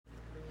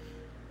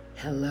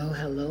Hello,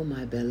 hello,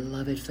 my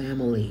beloved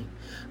family,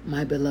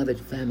 my beloved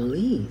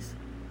families.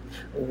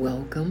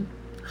 Welcome,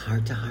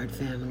 Heart to Heart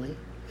family,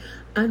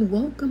 and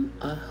welcome,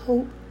 a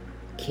Hope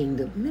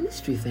Kingdom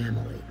Ministry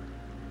family.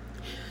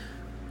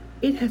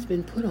 It has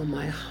been put on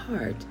my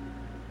heart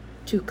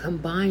to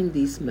combine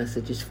these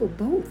messages for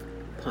both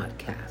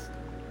podcasts.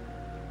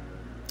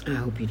 I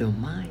hope you don't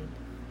mind,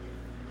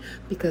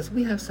 because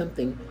we have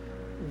something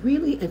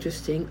really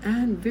interesting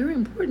and very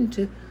important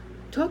to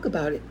talk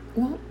about. It.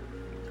 Well,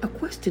 a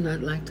question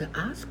I'd like to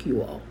ask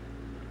you all.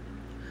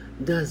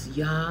 Does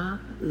YAH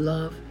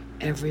love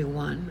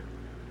everyone?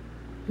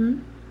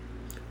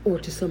 Or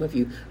to some of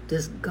you,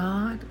 does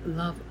God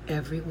love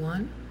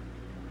everyone?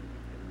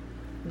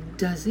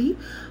 Does he?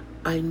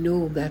 I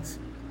know that's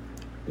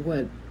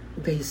what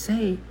they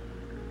say.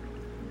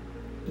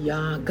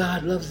 YAH,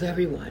 God loves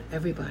everyone,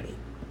 everybody.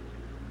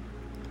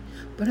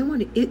 But I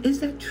wonder, is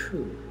that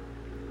true?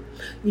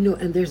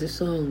 And there's a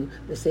song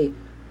that say,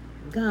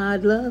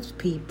 God loves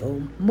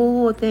people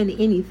more than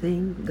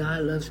anything.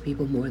 God loves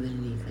people more than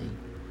anything.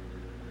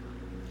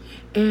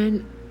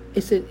 And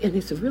it's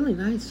a really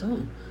nice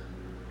song.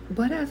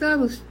 But as I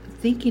was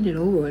thinking it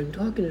over and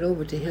talking it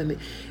over to him,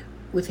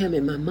 with him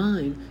in my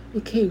mind,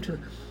 it came to,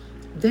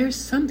 there's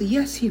something,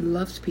 yes, he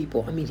loves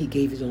people. I mean, he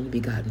gave his only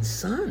begotten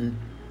son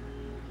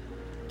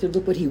to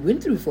look what he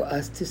went through for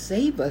us, to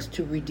save us,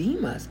 to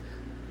redeem us,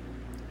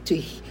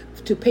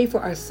 to pay for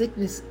our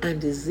sickness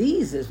and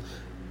diseases,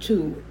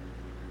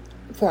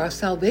 for our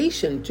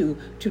salvation, to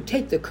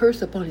take the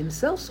curse upon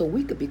himself so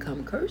we could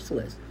become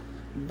curseless.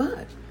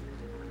 But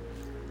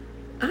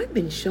I've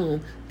been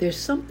shown there's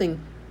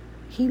something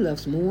he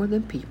loves more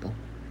than people.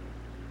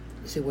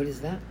 You say, what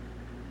is that?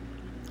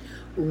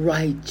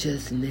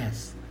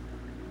 Righteousness.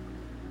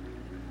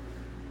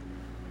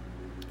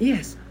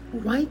 Yes,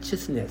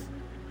 righteousness.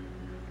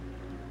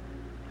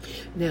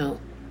 Now,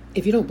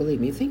 if you don't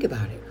believe me, think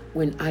about it.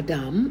 When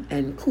Adam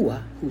and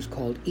Kua, who's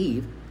called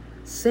Eve,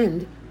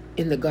 sinned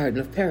in the Garden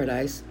of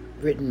Paradise,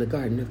 written in the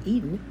Garden of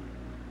Eden,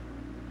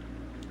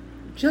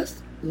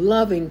 just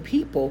loving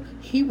people,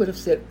 he would have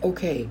said,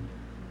 okay,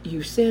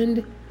 you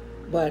sinned,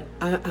 but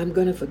I'm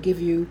going to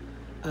forgive you.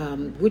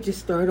 We'll just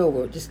start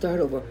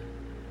over,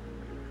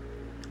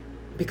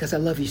 because I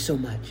love you so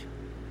much.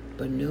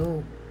 But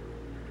no,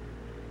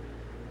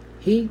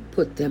 he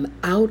put them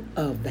out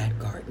of that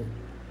garden.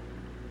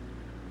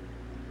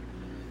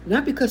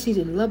 Not because he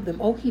didn't love them.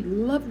 Oh, he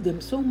loved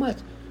them so much,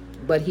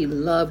 but he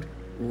loved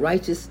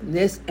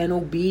righteousness and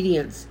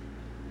obedience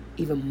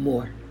even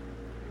more.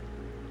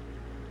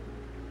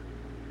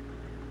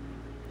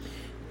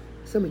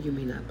 Some of you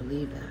may not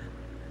believe that,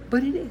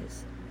 but it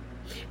is.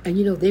 And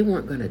they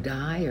weren't going to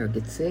die or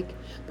get sick,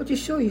 but to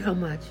show you how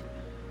much,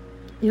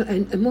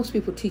 and most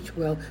people teach,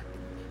 well,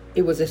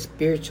 it was a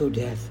spiritual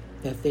death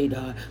that they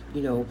died,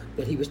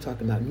 that he was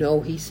talking about.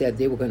 No, he said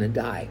they were going to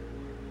die.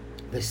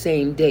 The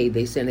same day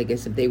they sinned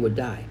against him, they would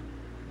die.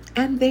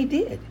 And they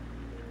did.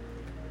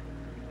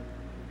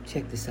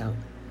 Check this out.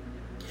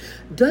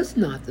 Does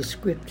not the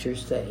scripture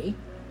say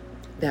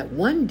that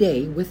one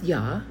day with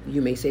YAH,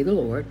 you may say the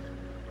Lord,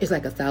 is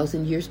like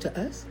 1,000 years to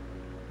us?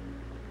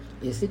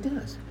 Yes, it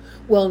does.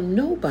 Well,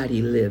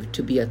 nobody lived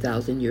to be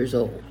 1,000 years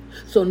old.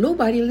 So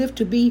nobody lived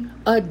to be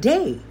a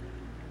day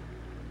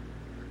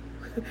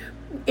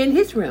in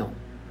his realm.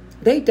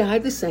 They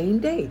died the same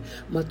day.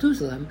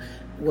 Methuselah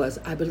was,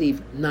 I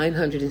believe,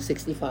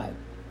 965.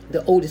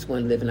 The oldest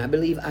one living. I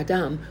believe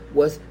Adam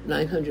was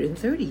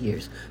 930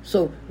 years.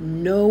 So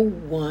no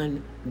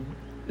one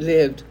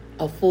lived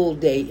a full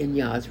day in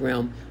YAH's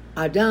realm.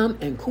 Adam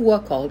and Kua,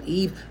 called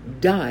Eve,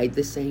 died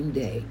the same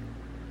day.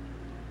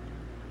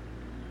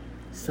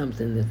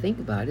 Something to think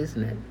about,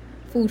 isn't it?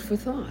 Food for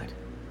thought.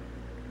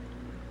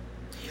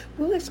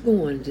 Well, let's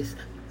go on and just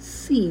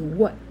see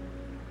what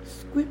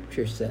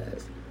Scripture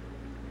says.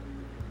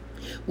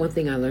 One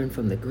thing I learned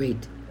from the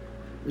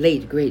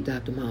late great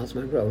Dr. Miles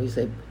Monroe, he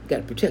said, you got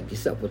to protect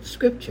yourself with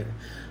Scripture.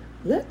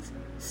 Let's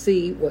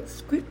see what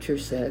Scripture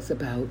says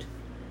about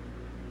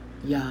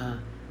YAH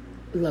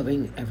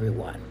loving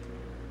everyone.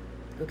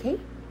 Okay?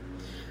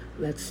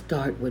 Let's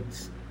start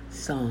with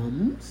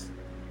Psalms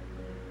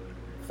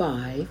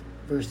 5,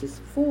 verses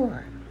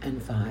 4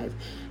 and 5.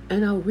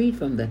 And I'll read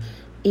from the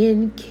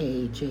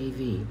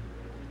NKJV.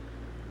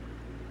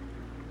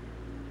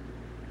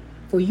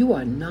 For you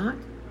are not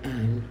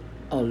an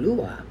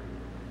Alua,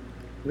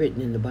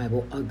 written in the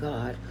Bible, a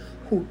God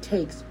who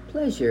takes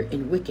pleasure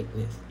in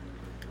wickedness,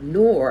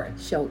 nor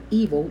shall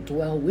evil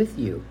dwell with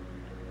you.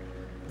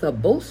 The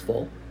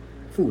boastful,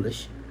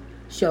 foolish,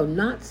 shall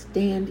not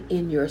stand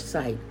in your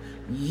sight.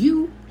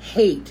 You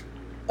hate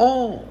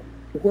all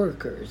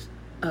workers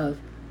of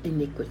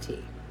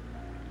iniquity.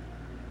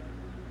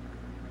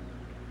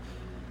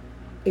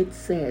 It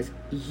says,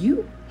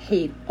 you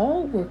hate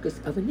all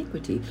workers of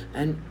iniquity,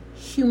 and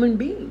human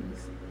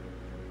beings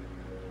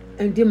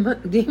and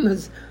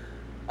demons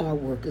are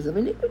workers of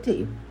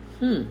iniquity.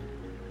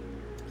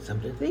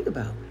 Something to think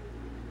about.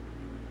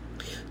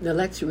 Now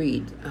let's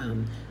read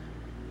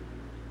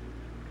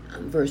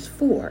verse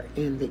 4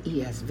 in the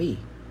ESV.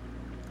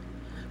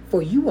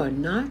 For you are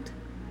not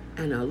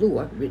an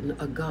alua, written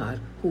a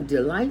God, who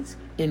delights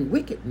in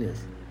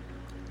wickedness.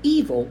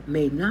 Evil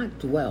may not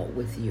dwell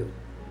with you.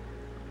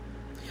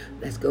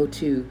 Let's go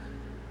to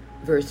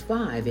verse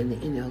 5 in the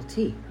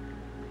NLT.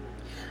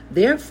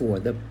 Therefore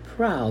the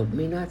proud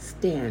may not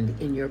stand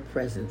in your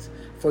presence,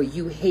 for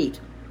you hate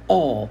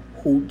all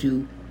who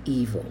do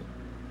evil.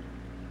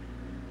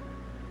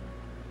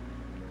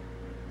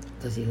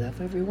 Does he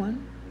love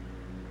everyone?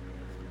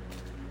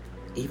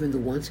 Even the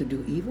ones who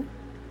do evil?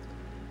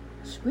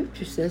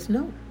 Scripture says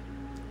no.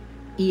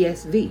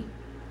 ESV,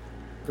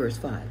 verse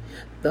 5.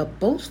 The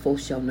boastful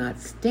shall not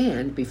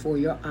stand before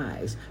your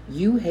eyes.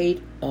 You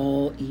hate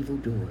all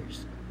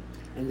evildoers.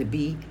 And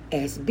the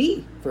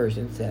BSB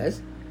version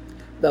says,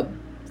 the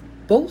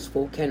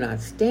boastful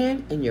cannot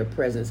stand in your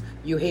presence.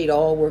 You hate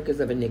all workers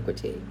of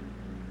iniquity.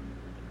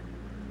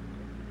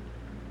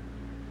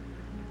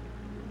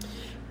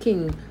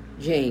 King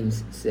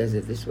James says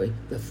it this way: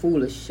 the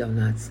foolish shall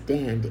not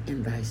stand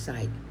in thy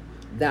sight.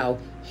 Thou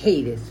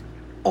hatest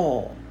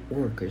all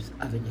workers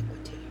of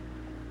iniquity.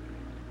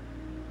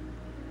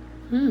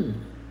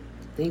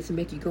 Things that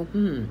make you go,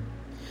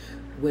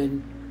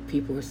 when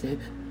people are saying,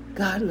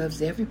 God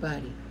loves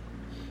everybody.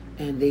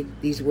 And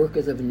these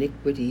workers of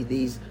iniquity,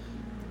 these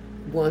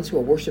ones who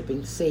are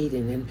worshiping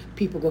Satan, and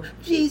people go,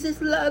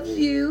 Jesus loves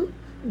you.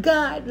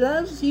 God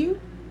loves you.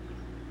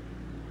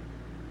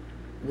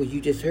 Well,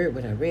 you just heard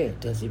what I read.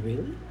 Does he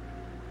really?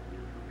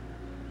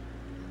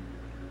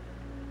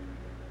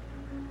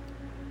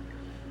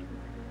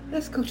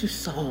 Let's go to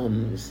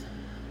Psalms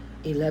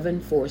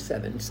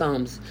 11:4-7.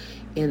 Psalms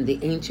in the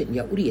ancient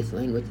Yahudi's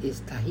language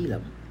is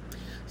Tehillim.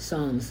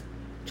 Psalms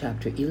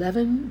chapter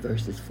 11,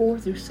 verses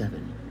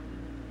 4-7.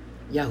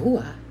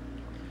 Yahuwah,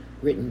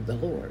 written the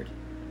Lord,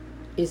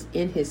 is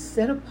in his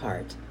set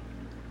apart,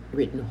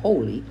 written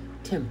holy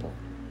temple.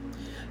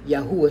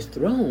 Yahuwah's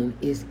throne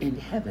is in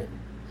heaven.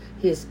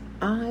 His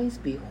eyes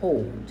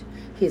behold,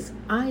 his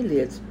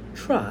eyelids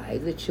try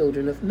the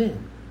children of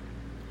men.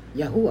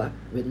 Yahuwah,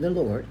 written the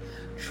Lord,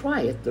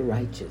 trieth the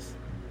righteous,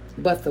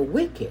 but the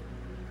wicked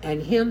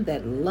and him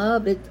that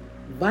loveth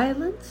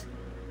violence,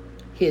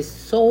 his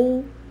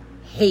soul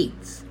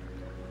hates.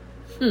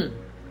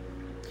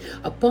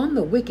 Upon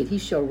the wicked he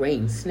shall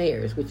rain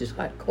snares, which is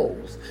hot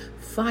coals,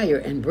 fire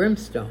and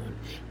brimstone,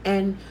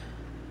 and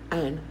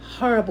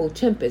horrible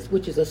tempest,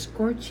 which is a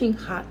scorching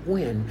hot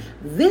wind.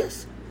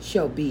 This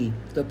shall be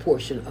the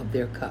portion of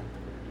their cup.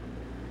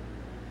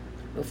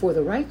 But for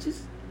the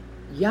righteous,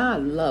 Yah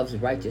loves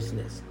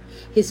righteousness.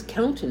 His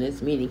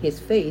countenance, meaning his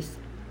face,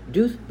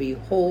 doth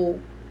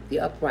behold the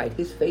upright.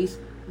 His face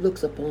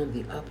looks upon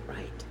the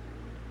upright.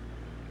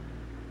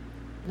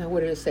 Now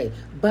what did it say?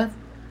 But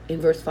in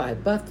verse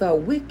 5, but the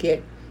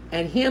wicked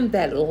and him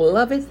that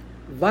loveth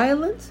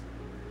violence,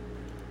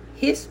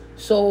 his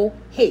soul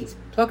hates.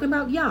 Talking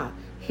about Yah,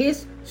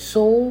 his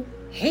soul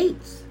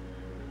hates.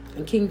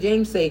 And King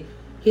James say,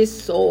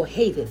 his soul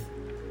hateth.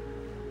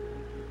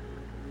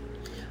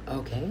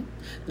 Okay,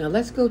 now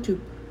let's go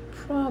to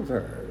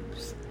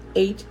Proverbs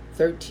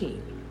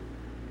 8:13.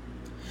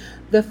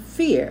 The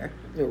fear,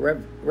 the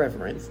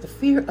reverence, the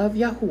fear of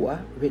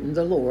Yahuwah, written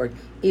the Lord,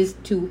 is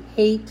to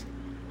hate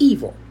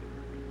evil.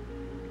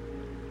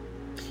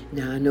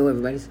 Now I know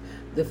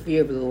the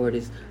fear of the Lord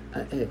is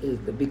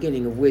the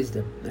beginning of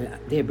wisdom.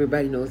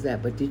 Everybody knows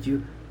that, but did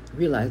you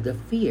realize the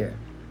fear,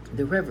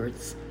 the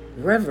reverence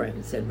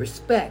and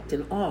respect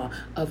and awe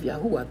of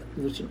Yahuwah,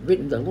 which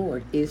written the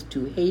Lord, is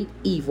to hate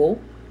evil,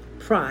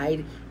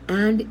 pride,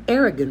 and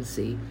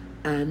arrogancy,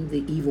 and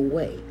the evil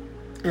way,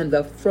 and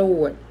the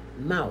froward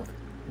mouth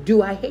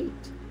do I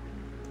hate,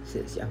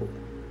 says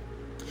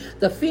Yahuwah.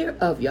 The fear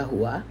of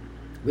Yahuwah,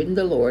 written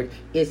the Lord,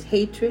 is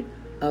hatred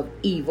of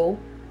evil,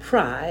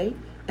 pride,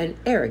 and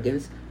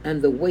arrogance,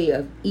 and the way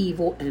of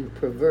evil and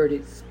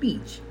perverted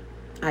speech.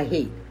 I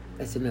hate.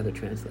 That's another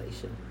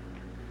translation.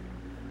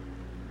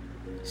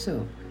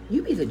 So,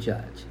 you be the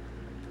judge.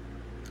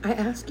 I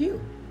ask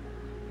you,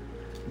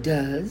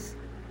 does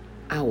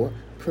our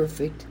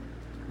perfect,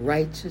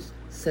 righteous,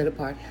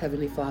 set-apart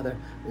Heavenly Father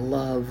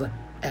love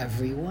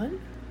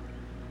everyone?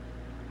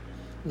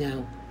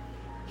 Now,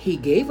 he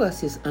gave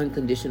us his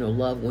unconditional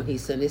love when he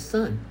sent his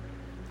son.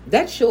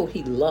 That showed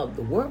he loved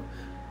the world.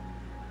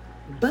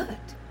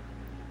 But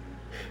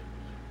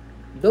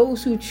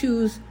those who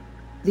choose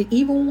the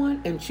evil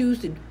one and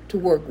choose to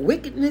work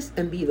wickedness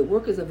and be the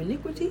workers of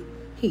iniquity,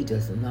 he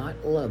does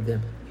not love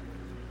them.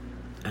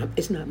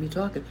 It's not me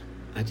talking.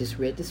 I just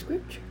read the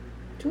scripture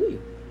to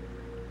you.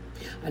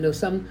 I know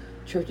some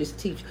churches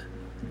teach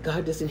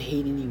God doesn't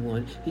hate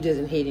anyone. He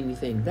doesn't hate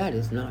anything. That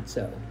is not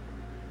so.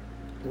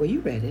 Well,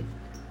 you read it.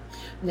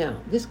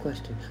 Now, this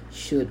question: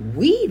 should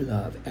we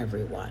love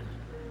everyone?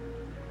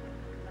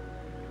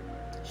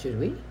 Should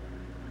we?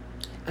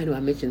 I know I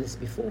mentioned this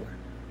before.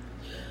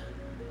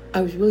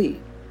 I was really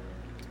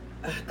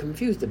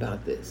confused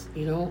about this.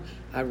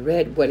 I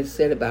read what it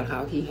said about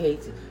how he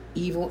hates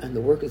evil and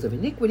the workers of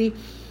iniquity,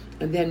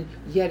 and then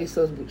yet he's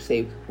supposed to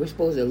say we're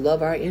supposed to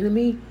love our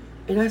enemy.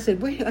 And I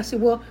said,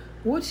 well,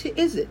 which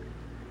is it?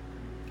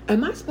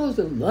 Am I supposed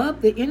to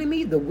love the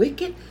enemy, the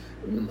wicked?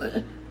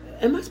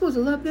 Am I supposed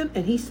to love them?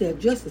 And he said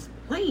just as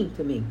plain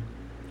to me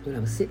when I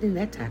was sitting in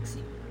that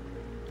taxi.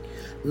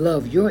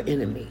 Love your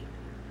enemy.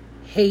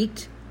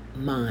 Hate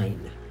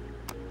mine.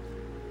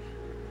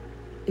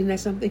 Isn't that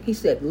something? He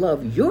said,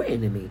 love your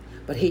enemy,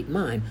 but hate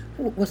mine.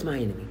 What's my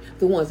enemy?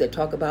 The ones that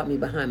talk about me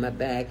behind my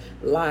back,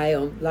 lie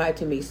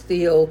to me,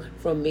 steal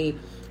from me,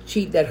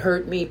 cheat, that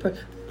hurt me,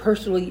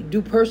 personally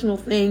do personal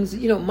things.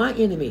 My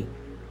enemy.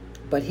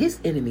 But his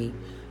enemy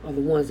are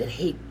the ones that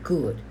hate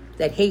good,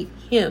 that hate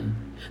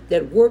him,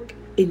 that work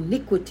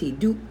iniquity,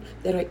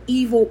 that are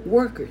evil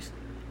workers.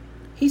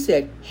 He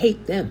said,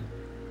 hate them.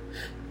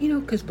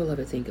 Because,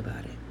 beloved, think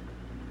about it.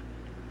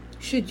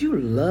 Should you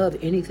love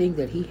anything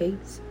that he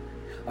hates?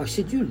 Or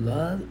should you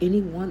love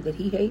anyone that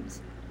he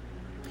hates?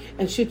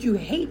 And should you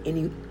hate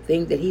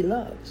anything that he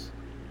loves?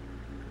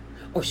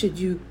 Or should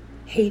you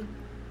hate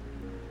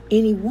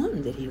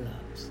anyone that he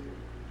loves?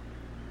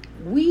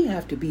 We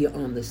have to be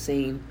on the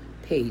same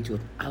page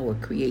with our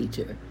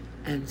Creator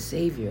and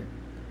Savior,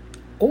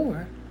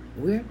 or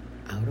we're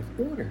out of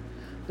order.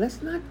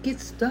 Let's not get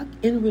stuck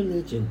in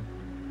religion.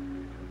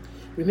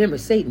 Remember,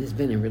 Satan has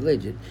been in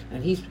religion,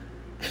 and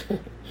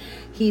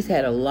he's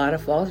had a lot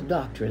of false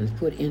doctrines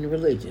put in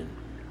religion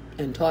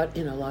and taught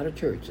in a lot of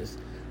churches.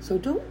 So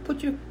don't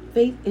put your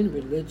faith in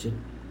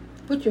religion.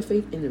 Put your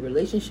faith in the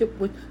relationship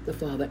with the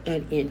Father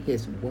and in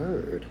His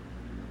Word.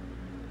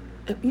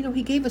 And,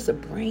 He gave us a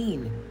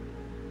brain.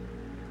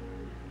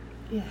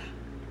 Yeah.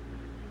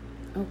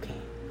 Okay.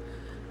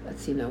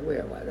 Let's see now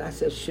where was I?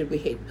 Said, should we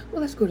hate?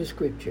 Well, let's go to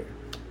Scripture.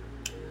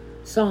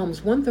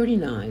 Psalms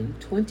 139,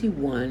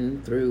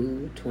 21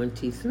 through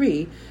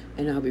 23,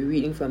 and I'll be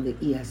reading from the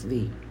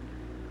ESV.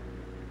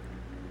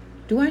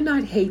 Do I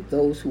not hate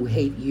those who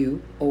hate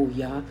you, O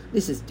YAH?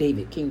 This is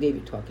David, King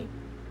David talking.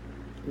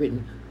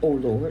 Written, O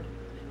Lord.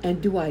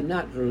 And do I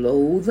not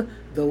loathe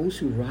those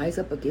who rise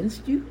up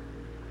against you?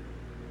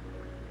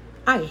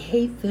 I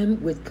hate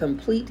them with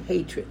complete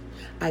hatred.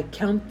 I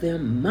count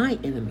them my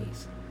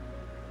enemies.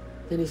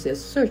 Then he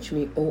says, search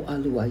me, O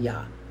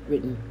YAH,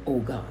 written, O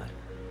God,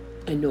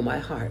 and know my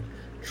heart.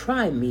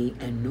 Try me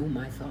and know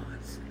my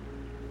thoughts.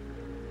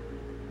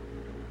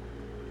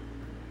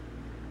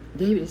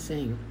 David is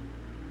saying,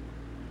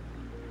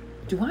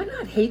 do I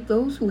not hate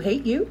those who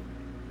hate you?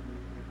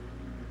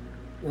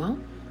 Well,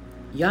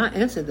 Yah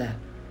answered that.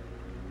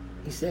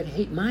 He said,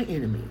 hate my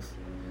enemies.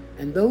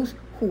 And those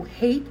who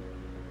hate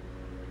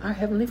our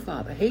Heavenly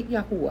Father, hate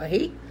Yahuwah,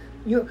 hate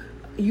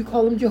you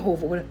call him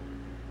Jehovah, whatever,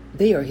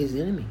 they are his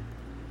enemy.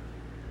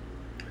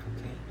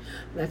 Okay,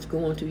 let's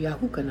go on to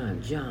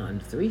Yahukanan,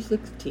 John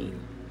 3:16.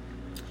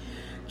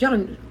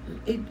 John,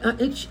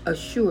 it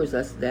assures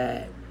us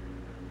that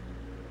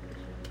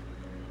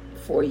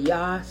for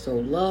Yah so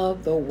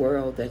loved the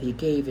world that he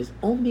gave his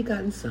only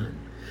begotten Son,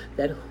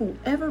 that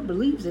whoever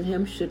believes in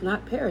him should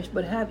not perish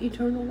but have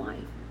eternal life.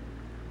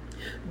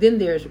 Then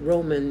there's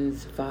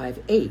Romans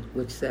 5:8,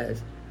 which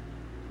says,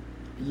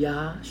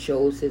 Yah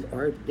shows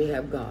they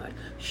have God,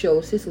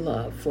 shows his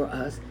love for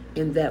us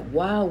in that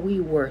while we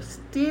were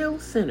still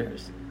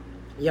sinners,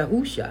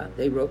 Yahusha,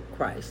 they wrote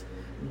Christ,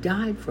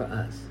 died for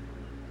us.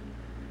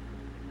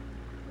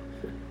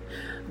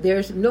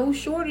 There's no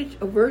shortage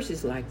of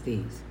verses like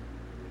these.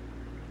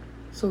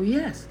 So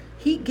yes,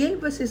 he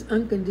gave us his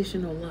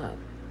unconditional love.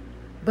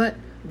 But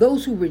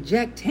those who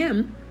reject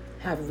him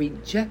have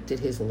rejected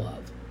his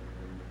love.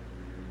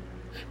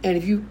 And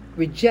if you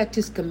reject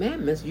his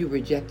commandments, you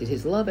rejected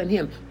his love and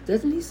him.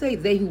 Doesn't he say,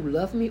 they who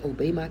love me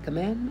obey my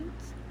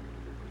commandments?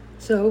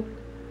 So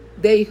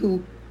they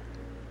who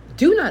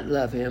do not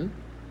love him,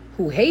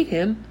 who hate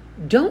him,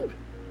 don't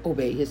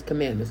obey his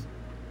commandments.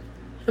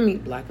 I mean,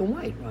 black and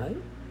white, right?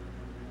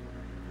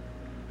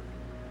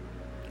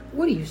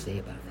 What do you say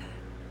about that?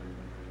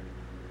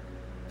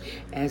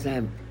 As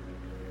I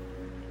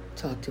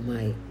talk to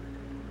my,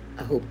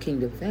 I hope,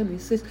 Kingdom family,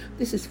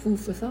 this is food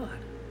for thought,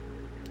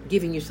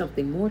 giving you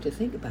something more to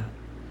think about.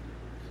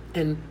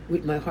 And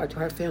with my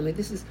heart-to-heart family,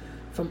 this is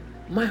from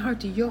my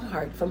heart to your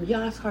heart, from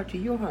Yah's heart to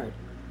your heart.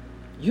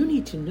 You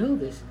need to know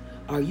this.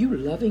 Are you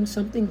loving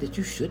something that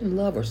you shouldn't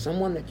love, or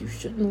someone that you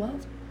shouldn't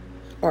love,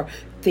 or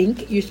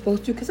think you're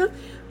supposed to? Because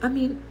I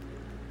mean,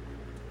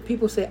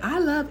 people say, I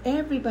love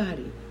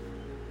everybody.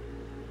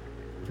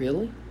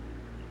 Really?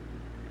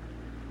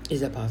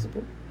 Is that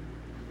possible?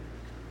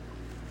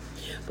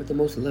 But the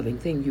most loving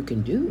thing you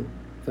can do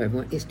for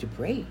everyone is to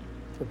pray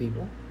for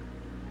people.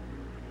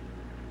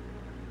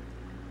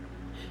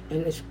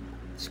 And the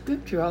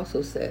scripture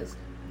also says,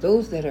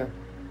 those that are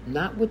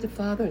not with the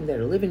Father and that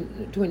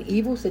are doing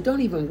evil, say,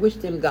 don't even wish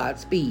them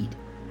Godspeed.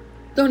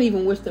 Don't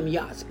even wish them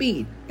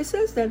Yah-speed. It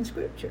says that in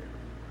scripture.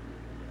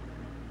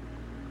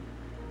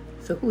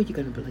 So who are you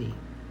going to believe?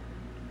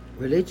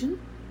 Religion?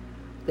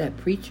 That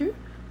preacher?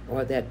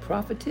 Or that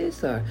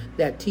prophetess? Or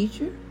that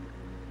teacher?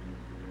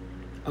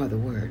 Or the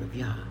word of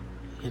Yah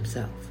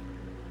himself?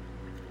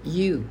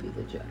 You be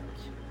the judge.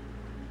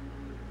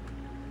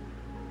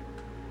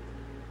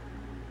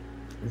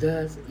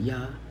 Does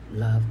Yah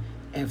love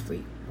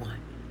everyone?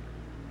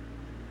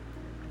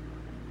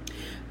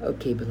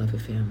 Okay,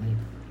 beloved family,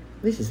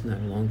 this is not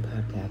a long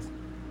podcast.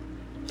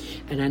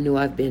 And I know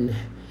I've been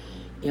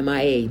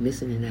MIA,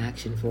 missing in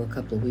action, for a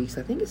couple of weeks.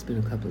 I think it's been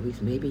a couple of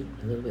weeks, maybe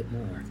a little bit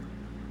more.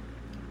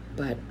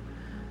 But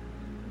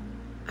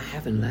I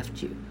haven't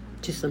left you.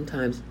 Just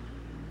sometimes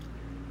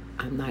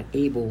I'm not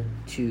able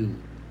to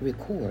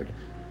record.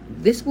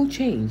 This will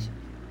change.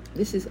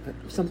 This is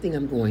something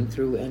I'm going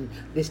through, and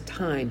this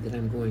time that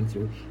I'm going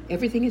through.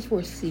 Everything is for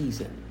a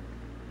season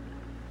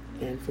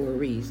and for a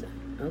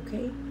reason,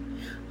 okay?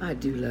 I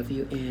do love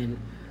you, and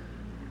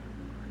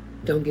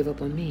don't give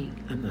up on me.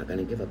 I'm not going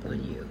to give up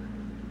on you,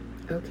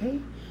 okay?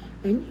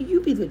 And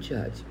you be the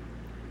judge.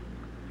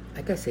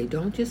 Like I say,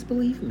 don't just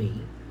believe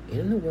me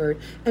in the Word.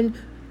 And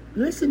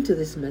listen to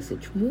this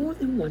message more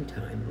than one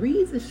time.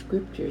 Read the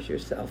scriptures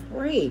yourself.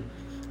 Pray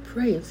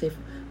and say,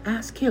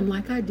 ask Him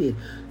like I did.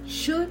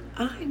 Should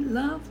I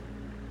love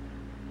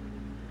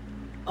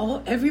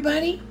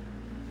everybody?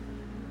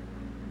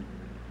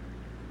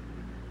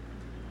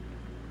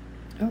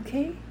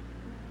 Okay?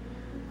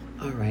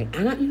 All right.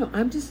 And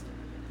I'm just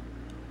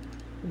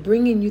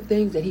bringing you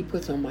things that He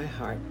puts on my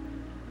heart,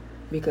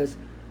 because,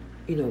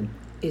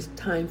 it's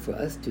time for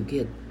us to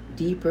get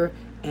deeper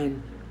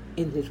and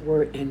in His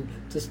Word, and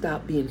to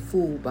stop being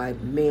fooled by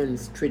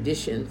man's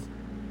traditions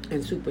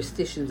and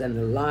superstitions and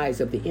the lies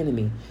of the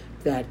enemy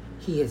that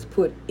he has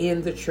put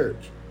in the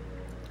church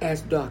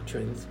as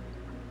doctrines.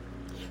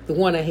 The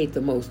one I hate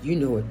the most, you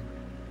know it.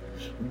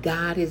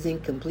 God is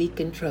in complete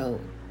control.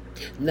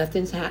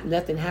 Nothing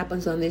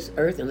happens on this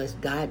earth unless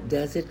God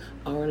does it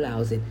or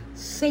allows it.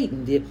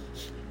 Satan did.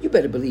 You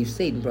better believe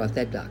Satan brought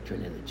that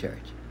doctrine in the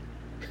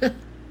church.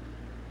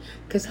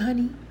 Because,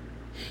 honey,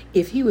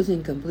 if he was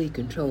in complete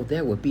control,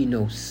 there would be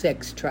no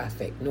sex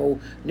traffic, no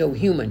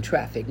human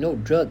traffic, no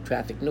drug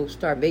traffic, no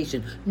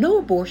starvation, no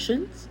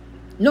abortions,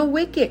 no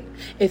wicked.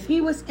 If he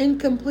was in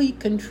complete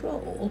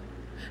control,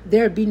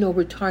 there'd be no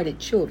retarded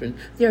children.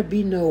 There'd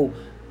be no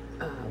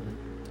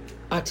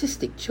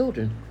autistic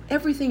children.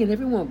 Everything and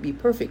everyone would be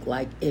perfect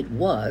like it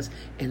was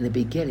in the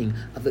beginning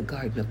of the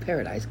Garden of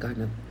Paradise,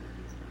 Garden of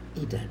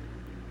Eden.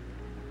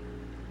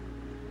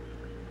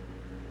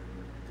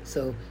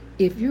 So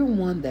if you're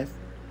one that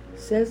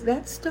says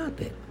that,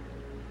 stop it.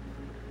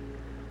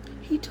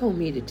 He told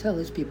me to tell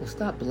his people,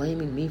 stop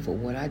blaming me for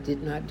what I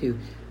did not do.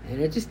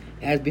 And it just,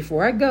 as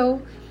before I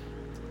go,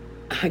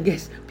 I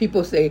guess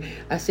people say,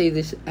 I say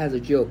this as a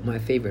joke, my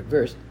favorite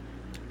verse,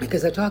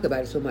 because I talk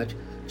about it so much.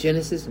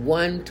 Genesis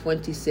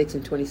 1:26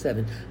 and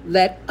 27.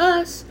 Let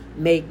us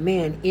make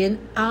man in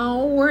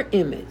our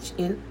image,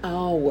 in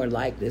our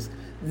likeness.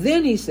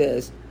 Then he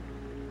says,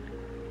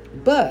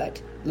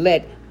 but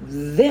let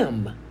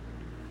them,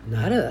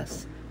 not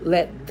us,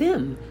 let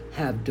them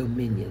have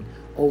dominion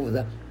over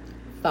the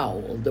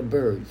fowl, the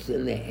birds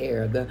in the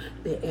air, the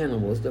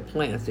animals, the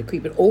plants, the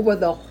creeping, over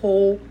the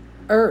whole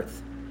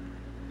earth.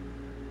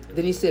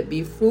 Then he said,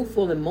 be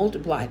fruitful and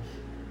multiply.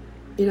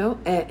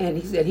 And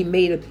he said he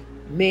made a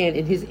man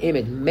in his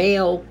image,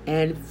 male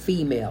and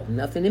female,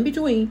 nothing in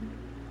between.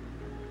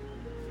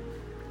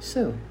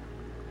 So,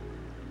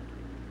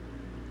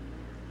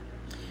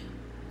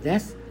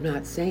 that's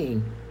not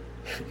saying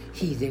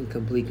he's in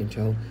complete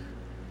control.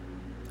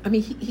 I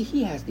mean,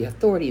 he has the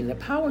authority and the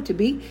power to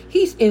be.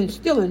 He's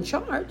still in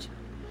charge.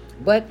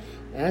 But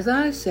as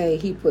I say,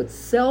 he put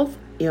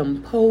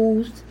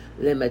self-imposed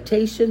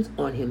limitations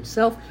on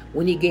himself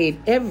when he gave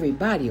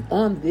everybody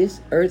on this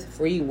earth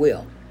free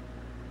will.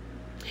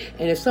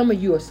 And if some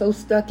of you are so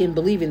stuck in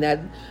believing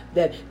that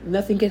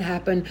nothing can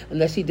happen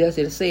unless he does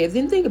it and say it,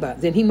 then think about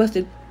it. Then he must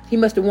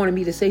have wanted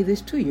me to say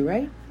this to you,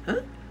 right?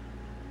 Huh?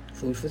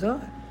 Food for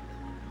thought.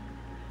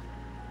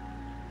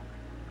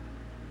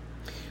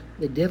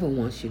 The devil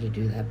wants you to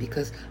do that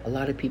because a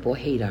lot of people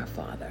hate our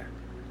Father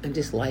and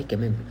dislike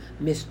him and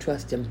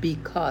mistrust him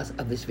because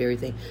of this very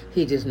thing.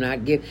 He did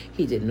not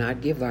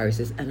give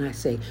viruses. And I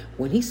say,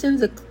 if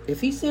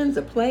he sends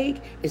a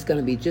plague, it's going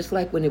to be just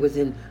like when it was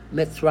in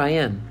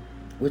Mitzrayim,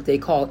 what they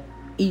call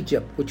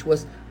Egypt, which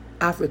was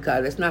Africa.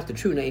 That's not the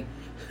true name.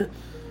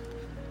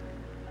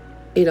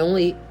 It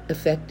only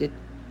affected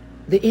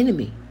the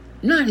enemy,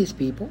 not his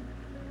people.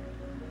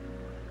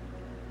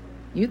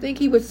 You think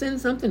he would send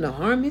something to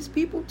harm his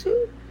people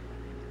too?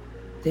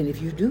 Then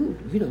if you do,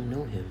 you don't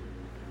know him.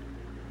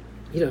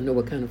 You don't know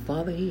what kind of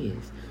father he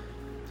is.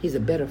 He's a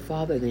better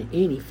father than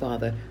any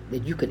father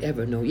that you could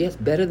ever know. Yes,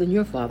 better than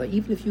your father,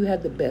 even if you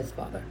had the best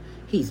father.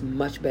 He's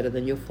much better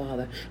than your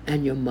father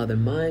and your mother.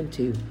 Mine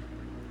too.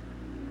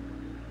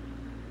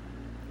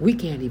 We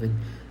can't even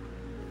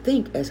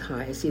think as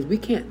high as he is. We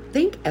can't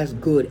think as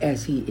good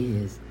as he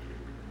is.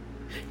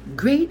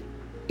 Great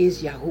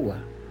is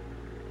Yahuwah.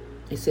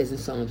 It says in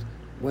Psalms,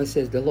 where it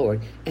says the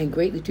Lord, and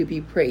greatly to be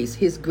praised.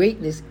 His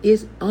greatness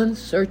is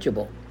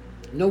unsearchable.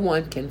 No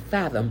one can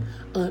fathom,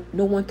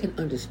 no one can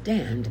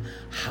understand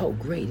how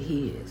great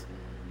he is.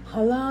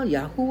 Halal,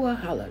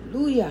 Yahuwah,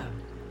 hallelujah.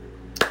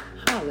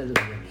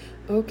 Hallelujah.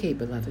 Okay,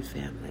 beloved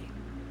family.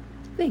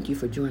 Thank you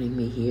for joining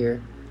me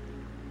here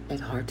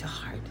at Heart to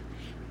Heart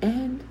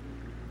and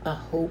a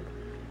Hope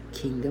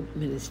Kingdom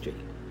Ministry.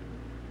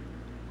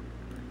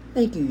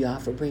 Thank you, YAH,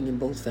 for bringing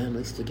both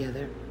families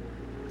together.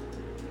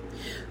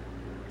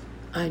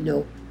 I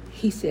know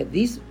he said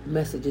these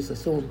messages are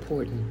so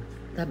important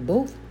that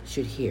both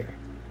should hear,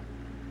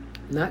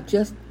 not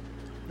just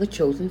the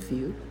chosen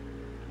few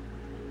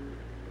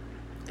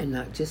and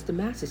not just the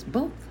masses,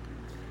 both.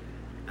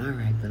 All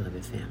right,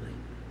 beloved family.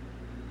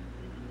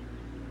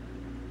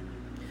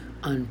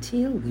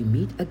 Until we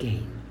meet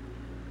again,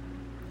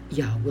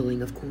 YAH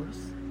willing, of course,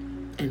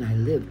 and I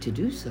live to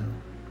do so.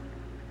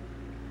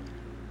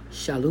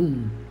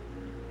 Shalom.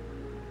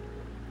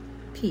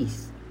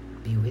 Peace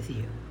be with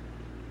you.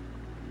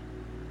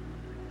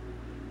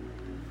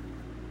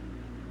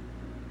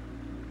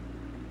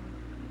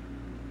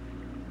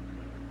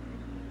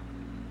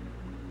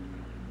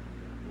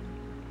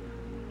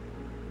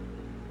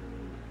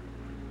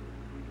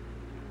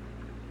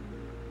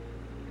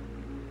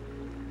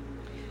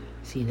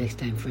 See you next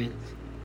time, friends.